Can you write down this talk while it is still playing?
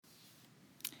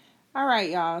All right,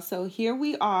 y'all. So here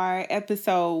we are,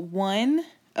 episode 1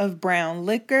 of Brown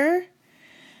Liquor.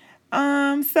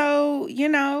 I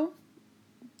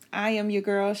am your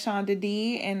girl Shunda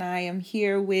D, and I am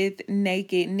here with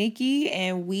Naked Nikki,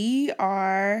 and we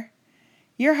are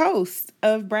your hosts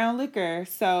of Brown Liquor.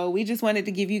 So we just wanted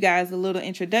to give you guys a little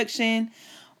introduction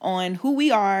on who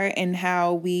we are and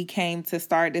how we came to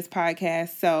start this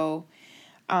podcast. So,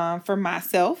 for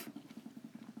myself,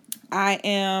 I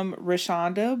am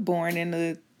Rashonda, born in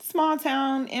a small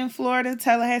town in Florida,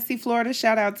 Tallahassee, Florida.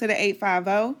 Shout out to the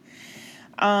 850.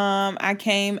 I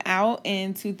came out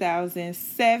in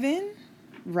 2007,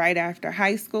 right after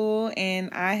high school,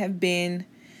 and I have been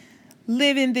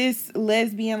living this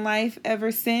lesbian life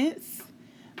ever since.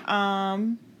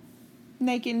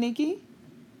 Naked Nikki,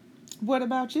 what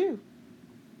about you?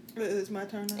 It's my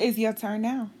turn now? It's your turn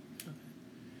now. Okay.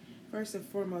 First and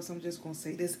foremost, I'm just going to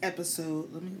say this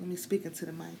episode, let me speak into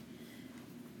the mic.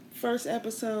 First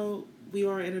episode, we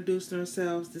are introducing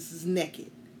ourselves. This is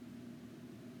Naked.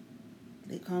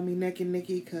 They call me Naked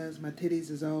Nikki because my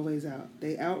titties is always out.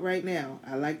 They out right now.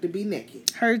 I like to be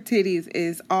naked. Her titties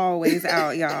is always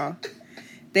out, y'all.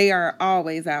 They are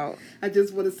always out. I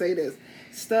just want to say this.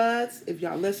 Studs, if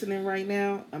y'all listening right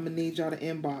now, I'm going to need y'all to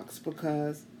inbox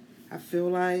because I feel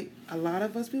like a lot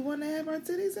of us, we want to have our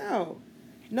titties out.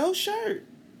 No shirt.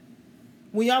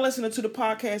 When y'all listening to the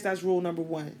podcast, that's rule number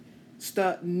 1.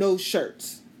 Stud, no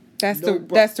shirts. That's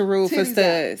the rule for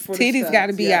studs. Titties got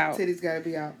to be out. Titties got to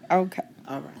be out. Okay.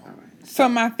 All right. So, for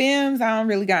my femmes, I don't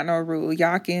really got no rule.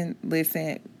 Y'all can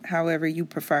listen however you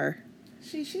prefer.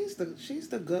 She's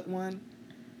the good one.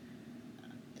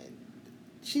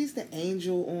 She's the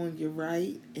angel on your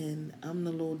right, and I'm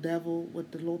the little devil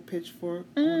with the little pitchfork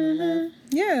on the left.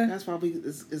 Yeah, that's why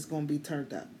it's going to be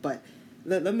turned up. But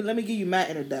let me give you my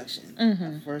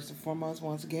introduction. First and foremost,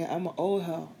 once again, I'm an old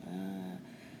hoe.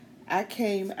 I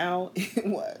came out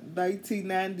in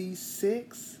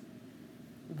 1996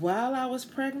 while I was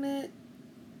pregnant.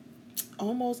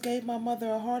 Almost gave my mother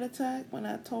a heart attack when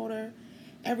I told her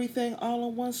everything all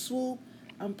in one swoop.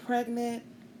 I'm pregnant,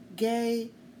 gay.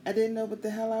 I didn't know what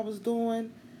the hell I was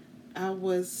doing. I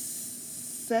was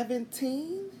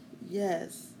 17,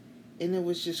 yes, and it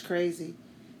was just crazy.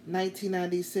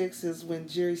 1996 is when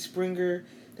Jerry Springer,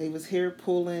 they was hair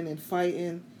pulling and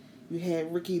fighting. You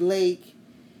had Ricky Lake.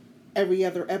 Every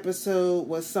other episode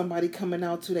was somebody coming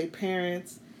out to their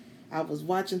parents. I was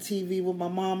watching TV with my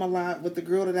mom a lot, with the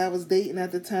girl that I was dating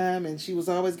at the time, and she was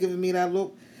always giving me that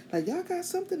look, like, y'all got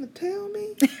something to tell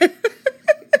me?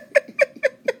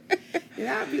 And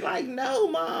I'd be like, no,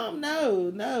 Mom,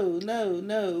 no.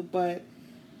 But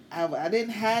I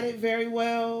didn't hide it very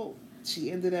well.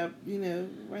 She ended up,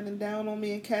 running down on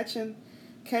me and catching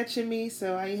me.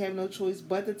 So I didn't have no choice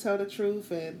but to tell the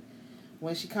truth. And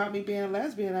when she caught me being a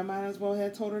lesbian, I might as well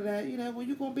have told her that, you're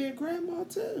going to be a grandma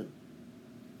too.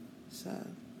 So.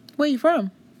 Where you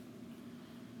from?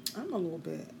 I'm a little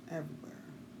bit everywhere.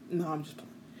 No, I'm just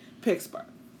playing. Pittsburgh.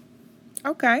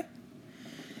 Okay.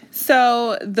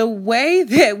 So the way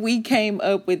that we came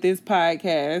up with this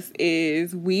podcast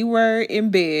is we were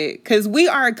in bed because we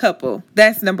are a couple.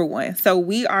 That's number one. So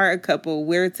we are a couple.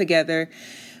 We're together.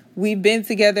 We've been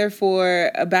together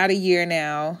for about a year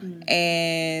now.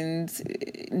 And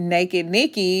Naked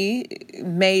Nikki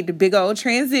made the big old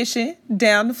transition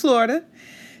down to Florida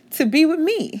to be with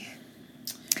me.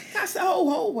 I said,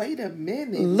 oh, wait a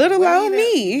minute. Little old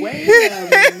me. Wait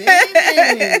a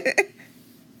minute.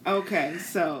 Okay,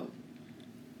 so,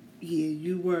 yeah,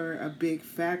 you were a big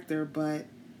factor, but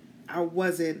I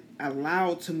wasn't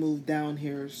allowed to move down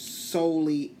here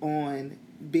solely on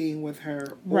being with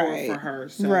her or for her.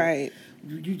 So right.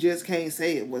 You just can't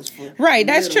say it was for right.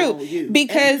 That's true. You.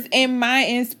 Because in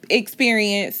my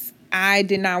experience, I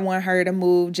did not want her to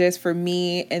move just for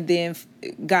me, and then,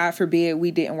 God forbid,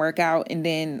 we didn't work out, and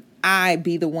then I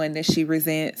be the one that she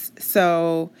resents.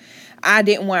 So I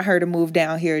didn't want her to move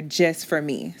down here just for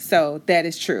me. So that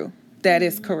is true. That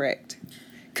is correct.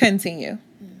 Continue.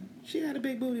 Yeah. She had a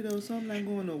big booty though, so I'm not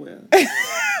going nowhere.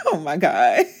 Oh my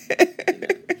God.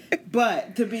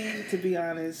 But to be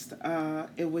honest,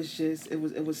 it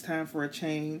was time for a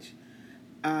change.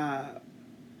 The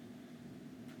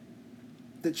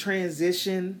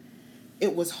transition,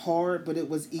 it was hard, but it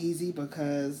was easy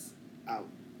because I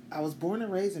was born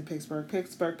and raised in Pittsburgh,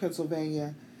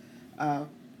 Pennsylvania.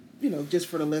 Just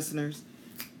for the listeners.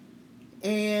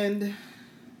 And,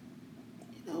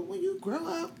 when you grow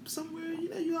up somewhere,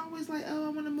 you always like, oh, I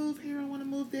want to move here, I want to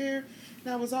move there.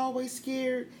 And I was always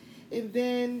scared. And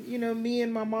then, me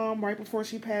and my mom, right before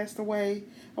she passed away,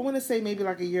 I want to say maybe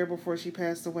like a year before she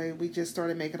passed away, we just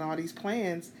started making all these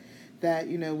plans that,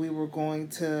 we were going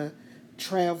to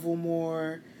travel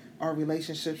more. Our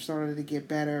relationship started to get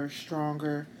better,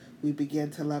 stronger. We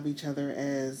began to love each other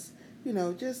as,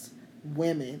 just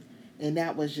women. And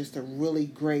that was just a really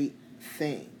great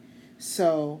thing.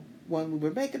 So when we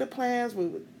were making the plans,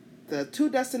 the two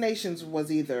destinations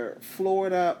was either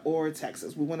Florida or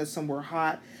Texas. We wanted somewhere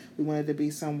hot. We wanted to be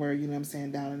somewhere,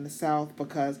 down in the South,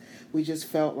 because we just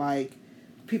felt like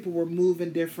people were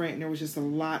moving different and there was just a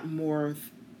lot more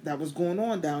that was going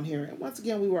on down here. And once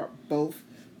again, we were both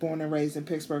born and raised in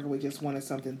Pittsburgh, and we just wanted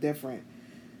something different.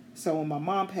 So when my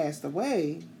mom passed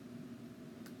away,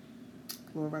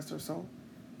 Lord rest her soul,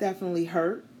 definitely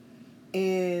hurt.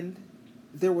 And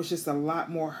there was just a lot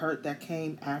more hurt that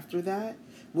came after that,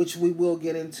 which we will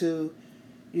get into,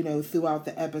 throughout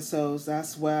the episodes.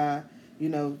 That's why,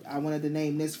 I wanted to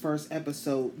name this first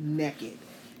episode Naked.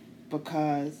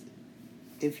 Because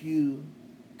if you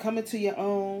come into your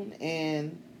own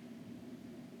and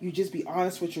you just be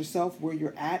honest with yourself where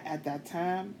you're at that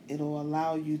time, it'll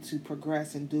allow you to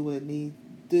progress and do what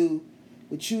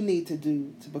you need to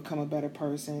do to become a better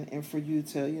person, and for you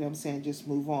to, just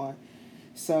move on.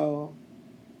 So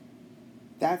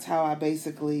that's how I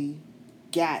basically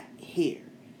got here.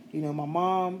 My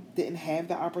mom didn't have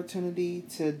the opportunity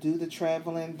to do the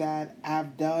traveling that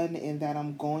I've done and that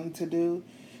I'm going to do.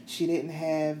 She didn't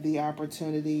have the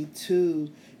opportunity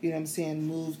to,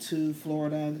 move to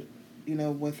Florida,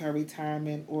 with her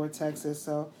retirement, or Texas.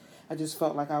 So I just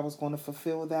felt like I was going to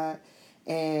fulfill that.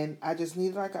 And I just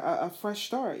needed like a fresh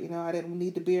start. I didn't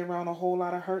need to be around a whole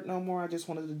lot of hurt no more. I just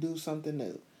wanted to do something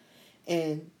new.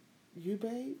 And you,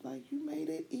 babe, you made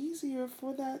it easier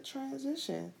for that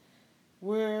transition.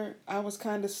 Where I was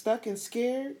kind of stuck and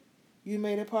scared, you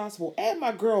made it possible. And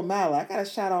my girl, Mala. I got to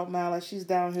shout out Mala. She's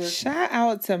down here. Shout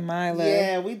out to Mila.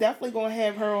 Yeah, we definitely going to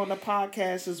have her on the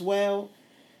podcast as well.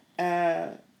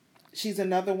 She's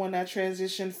another one that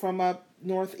transitioned from up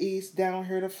northeast down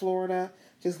here to Florida,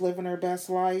 just living her best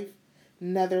life.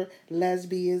 Another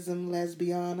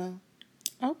lesbiana.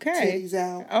 Okay. Titties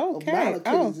out. Okay. Mala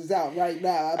titties is out right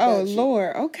now.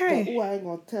 Lord. Okay. But, I ain't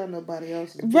going to tell nobody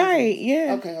else. Right,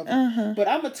 yeah. Okay. Uh-huh. But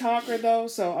I'm a talker, though,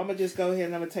 so I'm going to just go ahead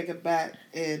and I'm going to take it back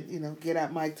and, get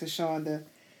that mic to Shunda.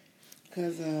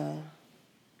 Because,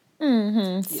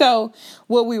 Yeah. So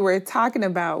what we were talking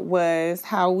about was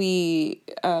how we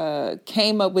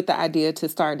came up with the idea to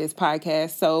start this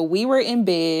podcast. So we were in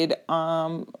bed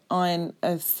on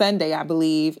a Sunday, I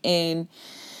believe, and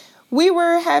we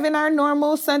were having our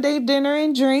normal Sunday dinner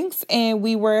and drinks, and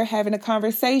we were having a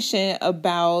conversation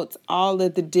about all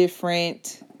of the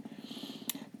different,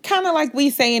 kind of like we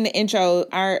say in the intro,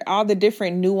 all the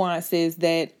different nuances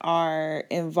that are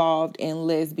involved in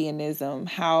lesbianism,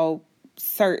 how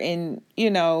certain,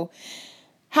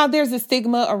 how there's a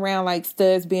stigma around like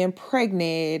studs being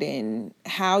pregnant, and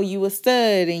how you a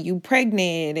stud and you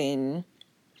pregnant, and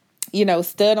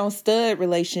stud on stud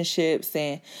relationships,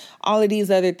 and all of these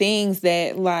other things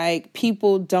that like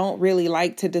people don't really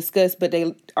like to discuss, but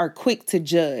they are quick to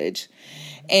judge.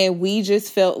 And we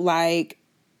just felt like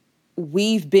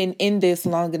we've been in this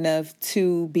long enough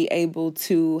to be able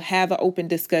to have an open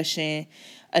discussion,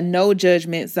 a no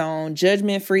judgment zone,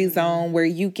 judgment-free zone where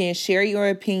you can share your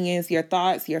opinions, your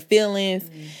thoughts, your feelings,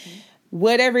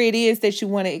 whatever it is that you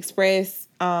want to express,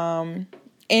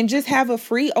 and just have a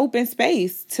free open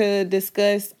space to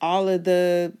discuss all of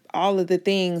the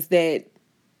things that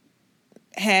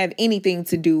have anything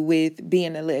to do with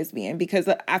being a lesbian. Because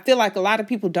I feel like a lot of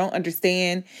people don't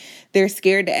understand. They're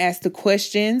scared to ask the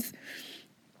questions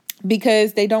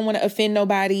because they don't want to offend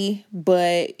nobody,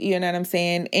 but you know what I'm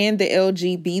saying? And the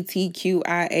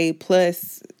LGBTQIA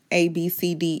plus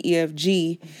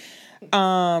ABCDEFG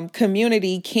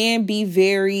community can be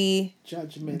very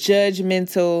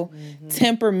judgmental,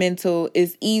 temperamental.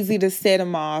 It's easy to set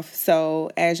them off.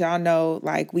 So as y'all know,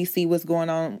 like we see what's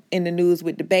going on in the news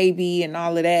with the baby and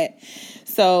all of that.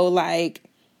 So like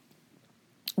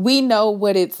we know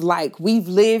what it's like. We've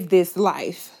lived this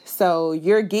life. So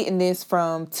you're getting this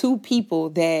from two people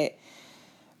that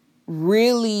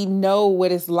really know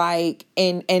what it's like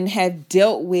and have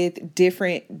dealt in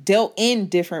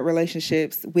different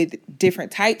relationships with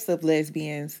different types of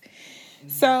lesbians.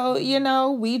 So,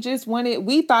 we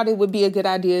thought it would be a good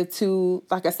idea to,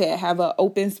 like I said, have an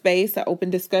open space, an open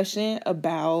discussion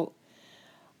about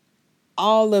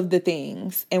all of the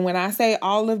things. And when I say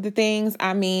all of the things,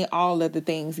 I mean all of the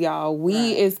things, y'all.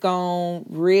 We is going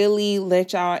to really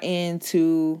let y'all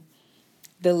into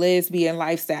the lesbian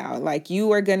lifestyle. Like,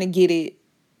 you are going to get it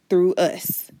through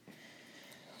us.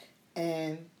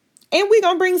 And we're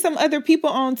going to bring some other people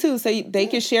on too, so they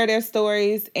can share their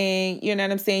stories, and you know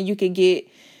what I'm saying? You can get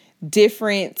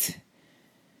different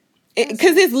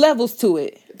Because it's levels to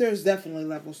it. There's definitely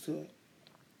levels to it.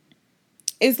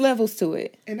 It's levels to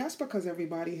it. And that's because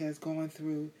everybody has gone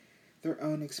through their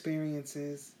own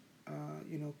experiences,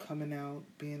 coming out,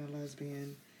 being a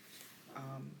lesbian,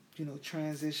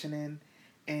 transitioning,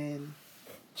 and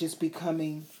just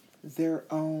becoming their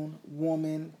own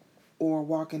woman or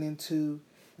walking into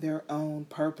their own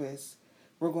purpose.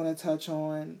 We're going to touch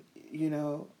on,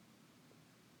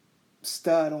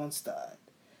 stud on stud.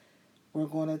 We're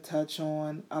going to touch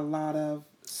on a lot of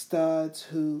studs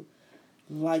who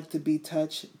like to be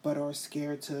touched but are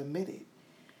scared to admit it.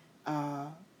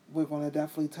 We're going to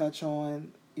definitely touch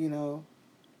on,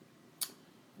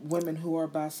 women who are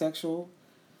bisexual.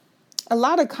 A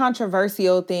lot of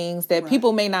controversial things that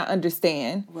people may not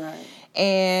understand. Right.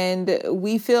 And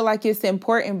we feel like it's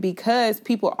important because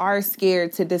people are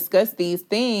scared to discuss these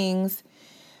things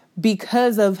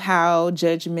because of how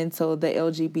judgmental the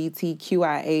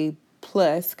LGBTQIA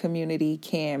plus community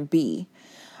can be.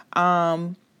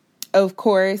 Of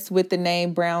course, with the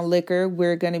name Brown Liquor,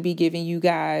 we're going to be giving you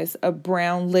guys a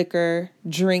brown liquor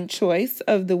drink choice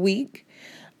of the week.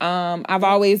 I've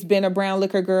always been a brown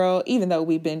liquor girl, even though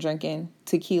we've been drinking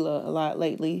tequila a lot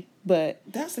lately. But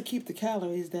that's to keep the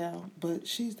calories down. But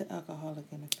she's the alcoholic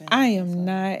in the family. I am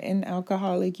not an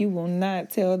alcoholic. You will not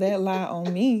tell that lie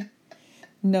on me.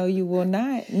 No, you will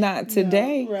not. Not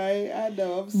today. No, right? I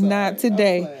know. I'm sorry. Not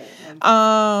today.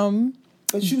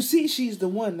 But you see, she's the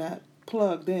one that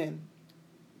plugged in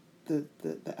the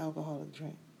alcoholic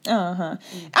drink. I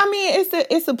mean,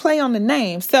 it's a play on the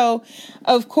name. So,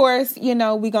 of course, we're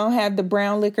going to have the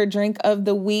brown liquor drink of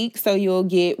the week. So you'll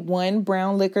get one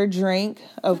brown liquor drink,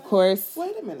 of course.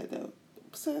 Wait a minute, though.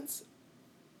 Since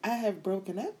I have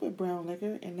broken up with brown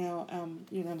liquor and now I'm,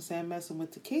 messing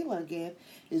with tequila again.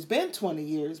 It's been 20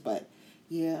 years, but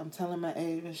yeah, I'm telling my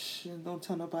age. Don't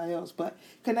tell nobody else. But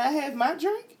can I have my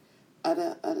drink of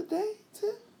the day,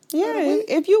 too? Yeah,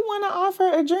 if you want to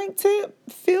offer a drink tip,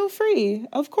 feel free,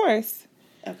 of course.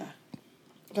 Okay.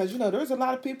 Because, there's a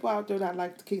lot of people out there that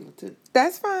like tequila, too.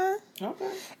 That's fine.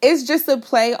 Okay. It's just a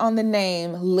play on the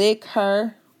name. Lick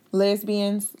her.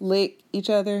 Lesbians lick each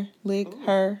other. Lick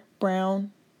her.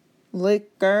 Brown.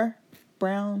 Liquor.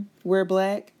 Brown. We're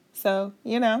black. So,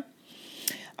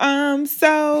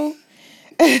 So...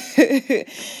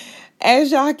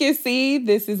 As y'all can see,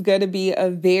 this is going to be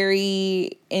a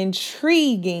very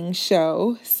intriguing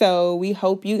show. So we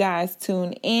hope you guys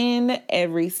tune in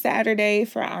every Saturday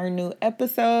for our new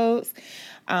episodes.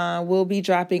 We'll be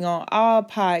dropping on all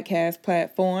podcast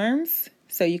platforms.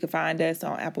 So you can find us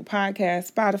on Apple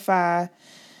Podcasts, Spotify,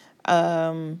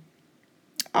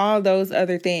 all those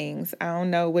other things. I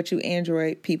don't know what you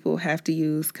Android people have to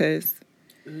use because...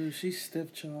 Ooh, she's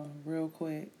stiff, y'all, real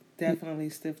quick. Definitely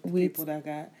stiff people that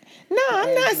got... No,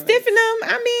 I'm not stiffing them.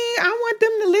 I mean, I want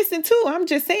them to listen too. I'm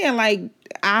just saying, like,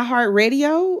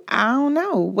 iHeartRadio, I don't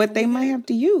know what they might have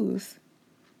to use.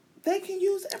 They can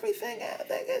use everything.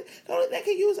 They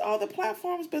can use all the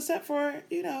platforms except for,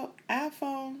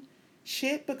 iPhone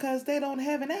shit because they don't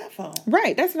have an iPhone.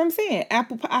 Right, that's what I'm saying.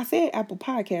 I said Apple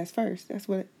Podcast first. That's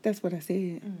what I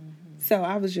said. Mm-hmm. So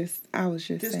I was just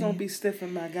Just saying. don't be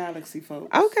stiffing my Galaxy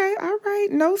folks. Okay, all right.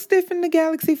 No stiffing the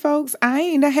Galaxy folks. I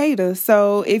ain't a hater.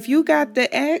 So if you got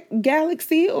the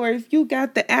Galaxy or if you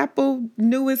got the Apple,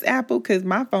 newest Apple, because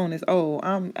my phone is old.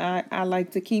 I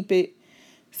like to keep it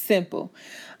simple.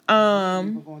 We're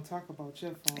going to talk about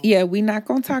your phone. Yeah, we're not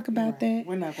going to talk about that.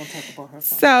 We're not going to talk about her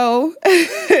phone. So,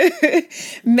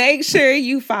 make sure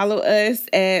you follow us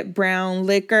at Brown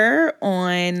Liquor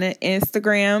on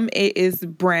Instagram. It is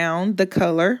brown, the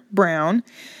color, brown.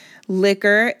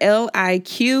 Liquor,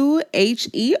 LIQHER.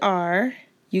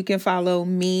 You can follow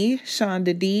me,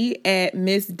 Shunda D, at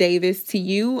Miss Davis to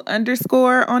you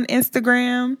 _ on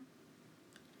Instagram.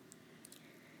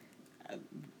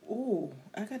 Ooh.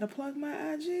 I gotta plug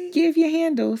my IG. Give your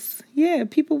handles. Yeah,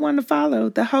 people want to follow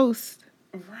the host.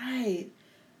 Right.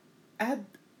 I'm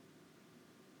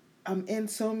in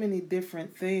so many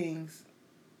different things.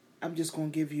 I'm just gonna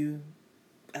give you,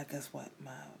 I guess what,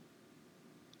 my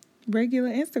regular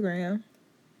Instagram.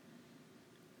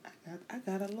 I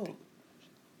got a look.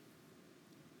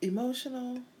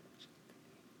 Emotional.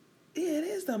 Yeah, it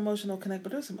is the emotional connect,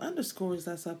 but there's some underscores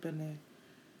that's up in there.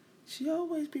 She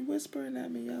always be whispering at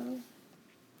me, y'all.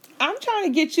 I'm trying to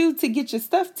get you to get your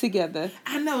stuff together.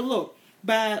 I know. Look,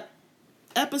 by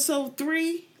episode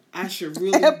 3, I should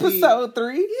really Episode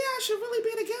 3? Yeah, I should really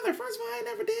be together. First of all, I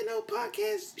never did no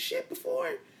podcast shit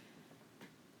before.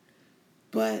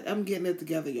 But I'm getting it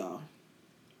together, y'all.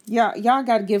 Y'all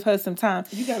got to give her some time.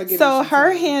 You got to give her some time. So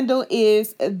her handle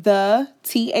is the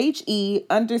THE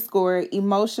 _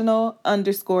 emotional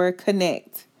 _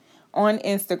 connect on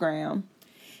Instagram.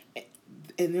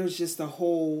 And there's just a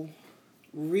whole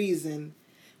reason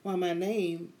why my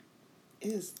name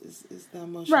is the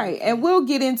emotional. Right, and we'll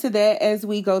get into that as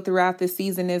we go throughout the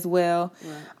season as well.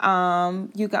 Right.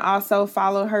 You can also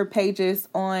follow her pages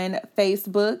on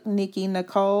Facebook, Nikki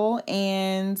Nicole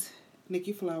and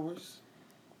Nikki Flowers.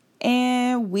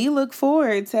 And we look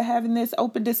forward to having this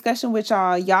open discussion with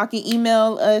y'all. Y'all can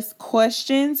email us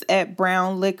questions at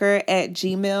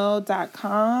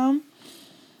brownliquor@gmail.com.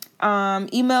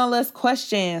 Email us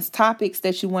questions, topics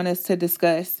that you want us to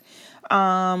discuss.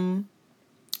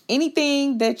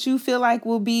 Anything that you feel like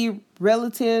will be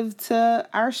relative to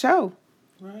our show.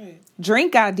 Right.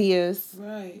 Drink ideas.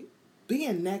 Right.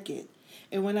 Being naked.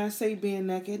 And when I say being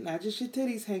naked, not just your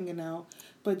titties hanging out,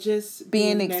 but just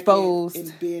being exposed.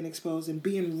 And being exposed and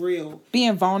being real.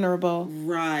 Being vulnerable.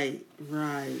 Right.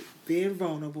 Being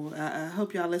vulnerable. I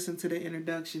hope y'all listen to the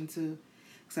introduction too,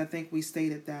 because I think we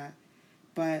stated that.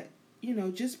 But,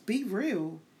 just be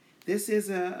real. This is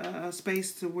a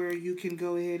space to where you can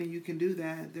go ahead and you can do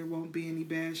that. There won't be any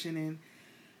bashing.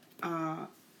 And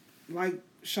like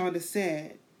Shunda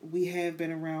said, we have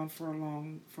been around for a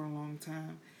long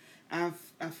time. I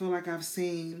feel like I've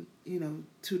seen, 2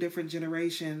 different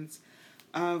generations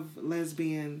of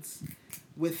lesbians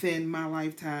within my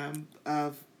lifetime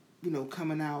of,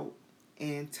 coming out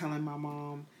and telling my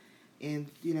mom and,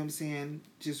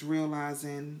 just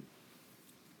realizing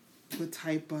the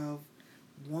type of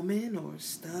woman or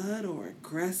stud or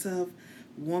aggressive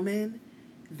woman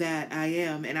that I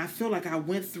am. And I feel like I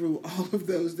went through all of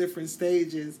those different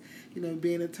stages,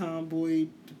 being a tomboy,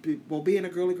 being a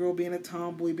girly girl, being a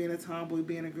tomboy, being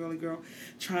a girly girl,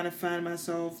 trying to find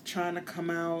myself, trying to come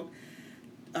out,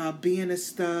 being a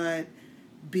stud,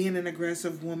 being an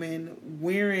aggressive woman,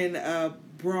 wearing a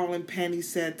bra and panty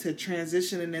set to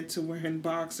transitioning into wearing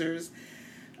boxers,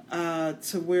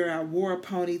 to where I wore a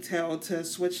ponytail, to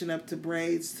switching up to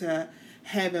braids, to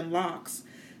having locks.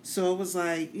 So it was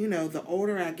like, the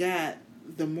older I got,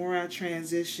 the more I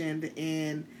transitioned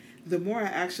and the more I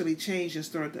actually changed and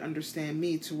started to understand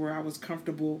me to where I was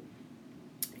comfortable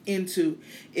into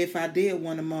if I did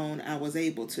want to moan, I was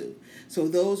able to. So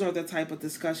those are the type of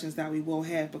discussions that we will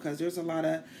have, because there's a lot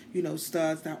of,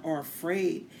 studs that are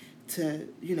afraid to,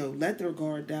 let their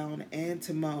guard down and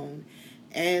to moan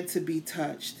and to be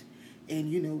touched.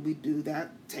 And, we do that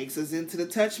takes us into the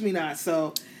touch me not.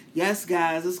 So yes,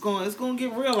 guys, it's going to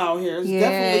get real out here. It's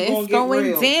definitely going to get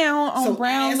real. Down on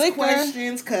Brown Liquor.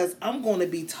 Questions, because I'm going to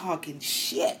be talking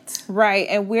shit. Right,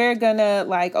 and we're going to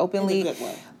openly, in a good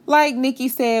way. Like Nikki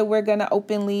said, we're going to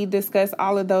openly discuss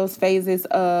all of those phases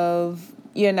of,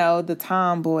 the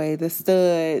tomboy, the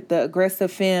stud, the aggressive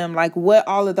femme, what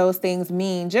all of those things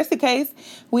mean, just in case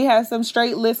we have some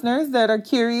straight listeners that are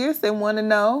curious and want to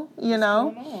know,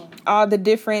 all the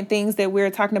different things that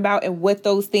we're talking about and what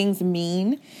those things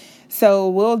mean. So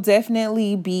we'll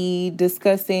definitely be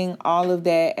discussing all of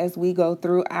that as we go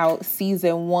throughout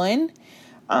season 1.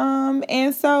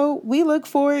 And so we look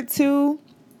forward to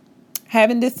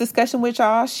having this discussion with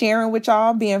y'all, sharing with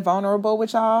y'all, being vulnerable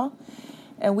with y'all.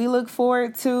 And we look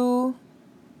forward to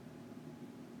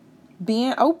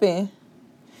being open.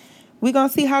 We're going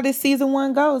to see how this season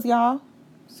 1 goes, y'all.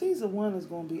 Season 1 is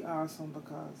going to be awesome,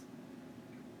 because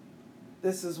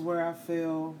this is where I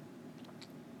feel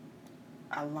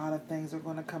a lot of things are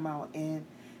going to come out. And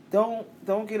don't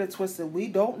get it twisted. We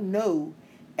don't know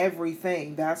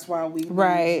everything. That's why we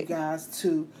need you guys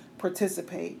to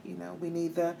participate. We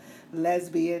need the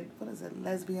lesbian, what is it,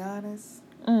 lesbianis?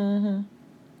 Mm-hmm.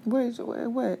 What? I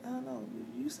don't know.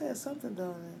 You said something,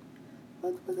 don't it?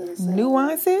 What did it say?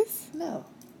 Nuances? No.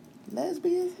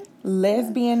 Lesbianism?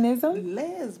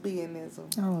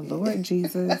 Lesbianism. Oh, Lord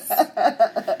Jesus.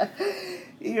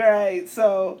 You're right.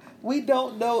 So we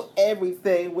don't know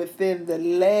everything within the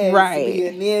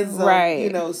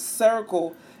lesbianism,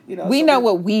 circle. We know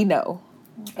what we know.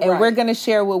 And we're going to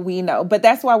share what we know. But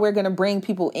that's why we're going to bring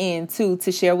people in, too,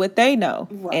 to share what they know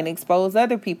and expose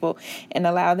other people and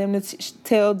allow them to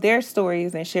tell their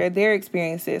stories and share their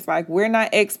experiences. We're not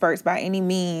experts by any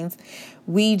means.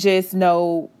 We just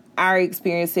know our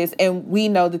experiences, and we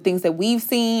know the things that we've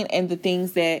seen and the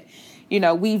things that,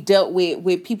 we've dealt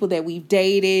with people that we've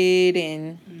dated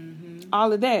and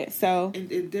all of that. So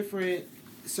in different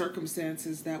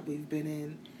circumstances that we've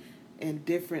been in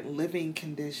different living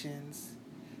conditions.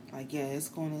 It's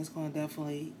going to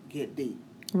definitely get deep.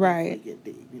 Right. Definitely get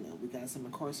deep. We got some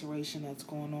incarceration that's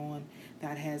going on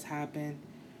that has happened.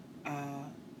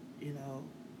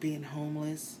 Being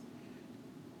homeless,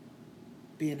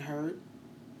 being hurt,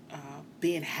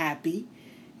 being happy.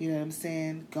 You know what I'm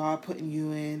saying? God putting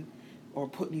you in or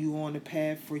putting you on the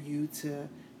path for you to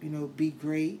be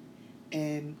great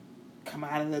and come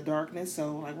out of the darkness.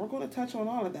 So, like, we're going to touch on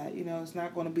all of that. It's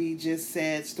not going to be just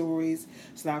sad stories.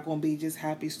 It's not going to be just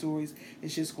happy stories.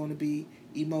 It's just going to be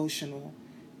emotional.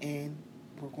 And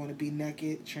we're going to be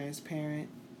naked, transparent,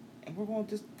 and we're going to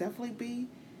just definitely be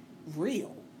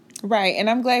real. Right. And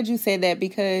I'm glad you said that,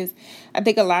 because I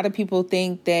think a lot of people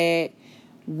think that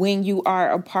when you are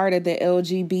a part of the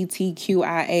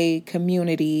LGBTQIA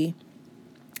community,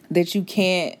 that you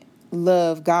can't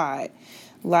love God.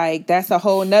 Like, that's a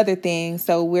whole nother thing.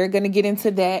 So we're going to get into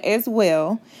that as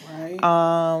well.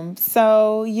 Right.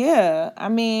 So, yeah, I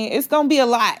mean, it's going to be a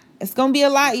lot. It's going to be a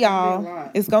lot,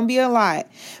 y'all. It's going to be a lot.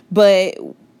 But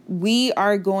we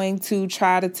are going to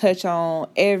try to touch on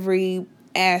every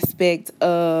aspect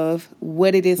of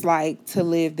what it is like to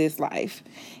live this life.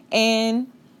 And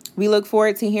we look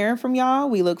forward to hearing from y'all.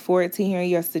 We look forward to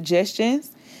hearing your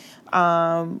suggestions.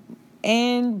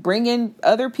 And bringing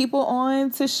other people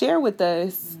on to share with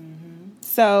us. Mm-hmm.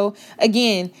 So,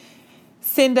 again,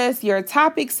 send us your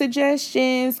topic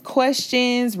suggestions,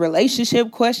 questions,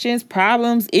 relationship questions,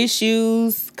 problems,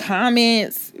 issues,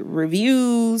 comments,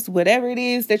 reviews, whatever it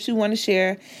is that you want to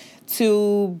share,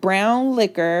 to Brown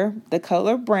Liquor, the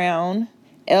color brown,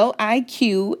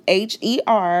 LIQHER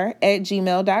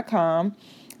 @gmail.com.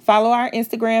 Follow our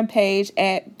Instagram page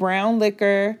at Brown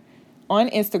Liquor on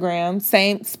Instagram,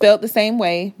 same spelled the same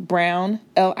way, Brown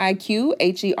LIQHER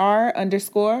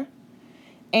 _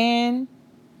 and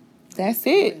that's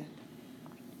it.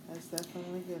 That's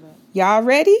definitely good. Y'all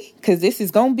ready? Because this is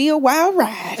gonna be a wild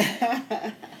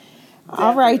ride.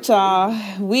 All right,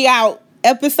 y'all, we out.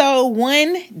 Episode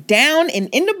 1 down and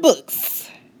in the books.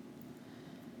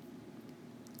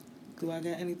 Do I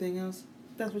got anything else?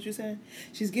 That's what you're saying?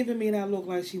 She's giving me that look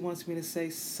like she wants me to say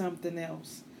something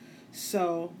else.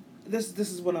 So this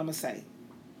is what I'm going to say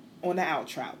on the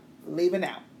outro. Leaving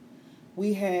out.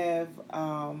 We have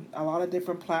a lot of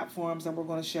different platforms that we're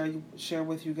going to share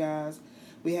with you guys.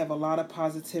 We have a lot of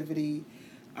positivity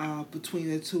between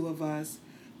the two of us.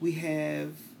 We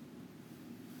have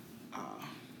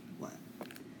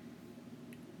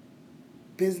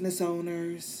business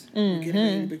owners. Mm-hmm. We're getting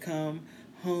ready to become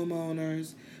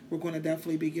homeowners. We're going to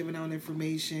definitely be giving out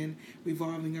information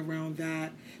revolving around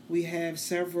that. We have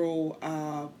several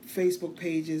Facebook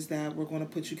pages that we're going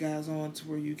to put you guys on to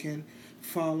where you can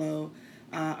follow.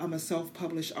 I'm a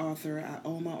self-published author. I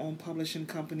own my own publishing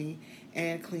company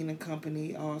and cleaning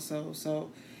company also. So,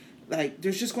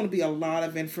 there's just going to be a lot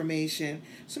of information.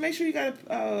 So make sure you got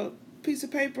a piece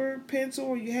of paper, pencil,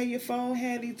 or you have your phone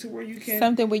handy to where you can...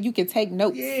 Something where you can take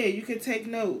notes. Yeah, you can take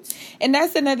notes. And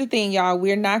that's another thing, y'all.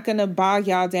 We're not going to bog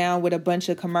y'all down with a bunch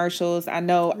of commercials. I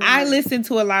know I listen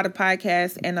to a lot of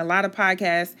podcasts, and a lot of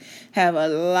podcasts have a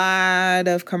lot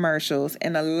of commercials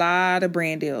and a lot of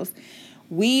brand deals.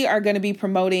 We are going to be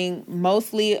promoting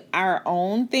mostly our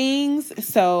own things.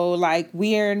 So,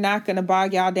 we're not going to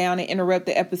bog y'all down and interrupt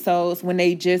the episodes when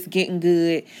they just getting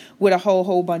good with a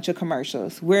whole bunch of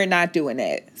commercials. We're not doing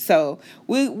that. So,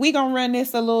 we going to run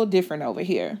this a little different over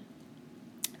here.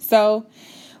 So,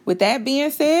 with that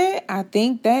being said, I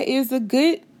think that is a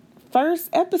good first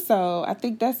episode. I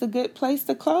think that's a good place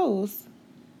to close.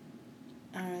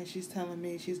 All right, she's telling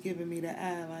me, she's giving me the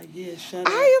eye, yeah, shut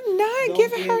up. I am not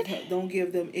giving her... Don't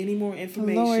give them any more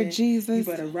information. Lord Jesus.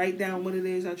 You better write down what it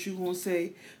is that you're going to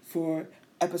say for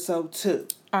episode 2.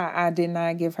 I did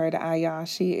not give her the eye, y'all.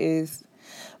 She is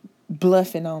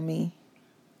bluffing on me.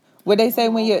 What they say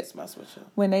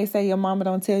when they say your mama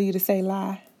don't tell you to say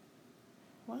lie?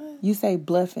 What? You say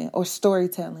bluffing or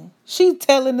storytelling. She's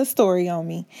telling the story on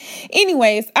me.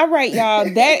 Anyways, all right, y'all.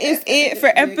 That is it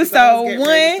for episode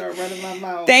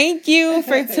 1. Thank you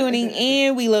for tuning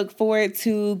in. We look forward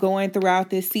to going throughout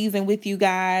this season with you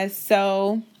guys.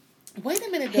 So, wait a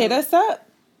minute. Hit us up.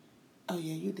 Oh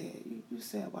yeah, you did. You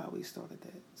said why we started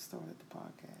the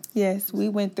podcast. Yes, we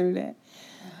went through that.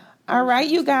 All right,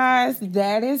 you guys.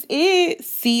 That is it.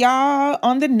 See y'all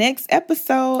on the next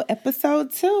episode,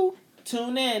 episode 2.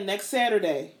 Tune in next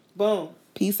Saturday. Boom.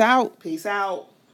 Peace out. Peace out.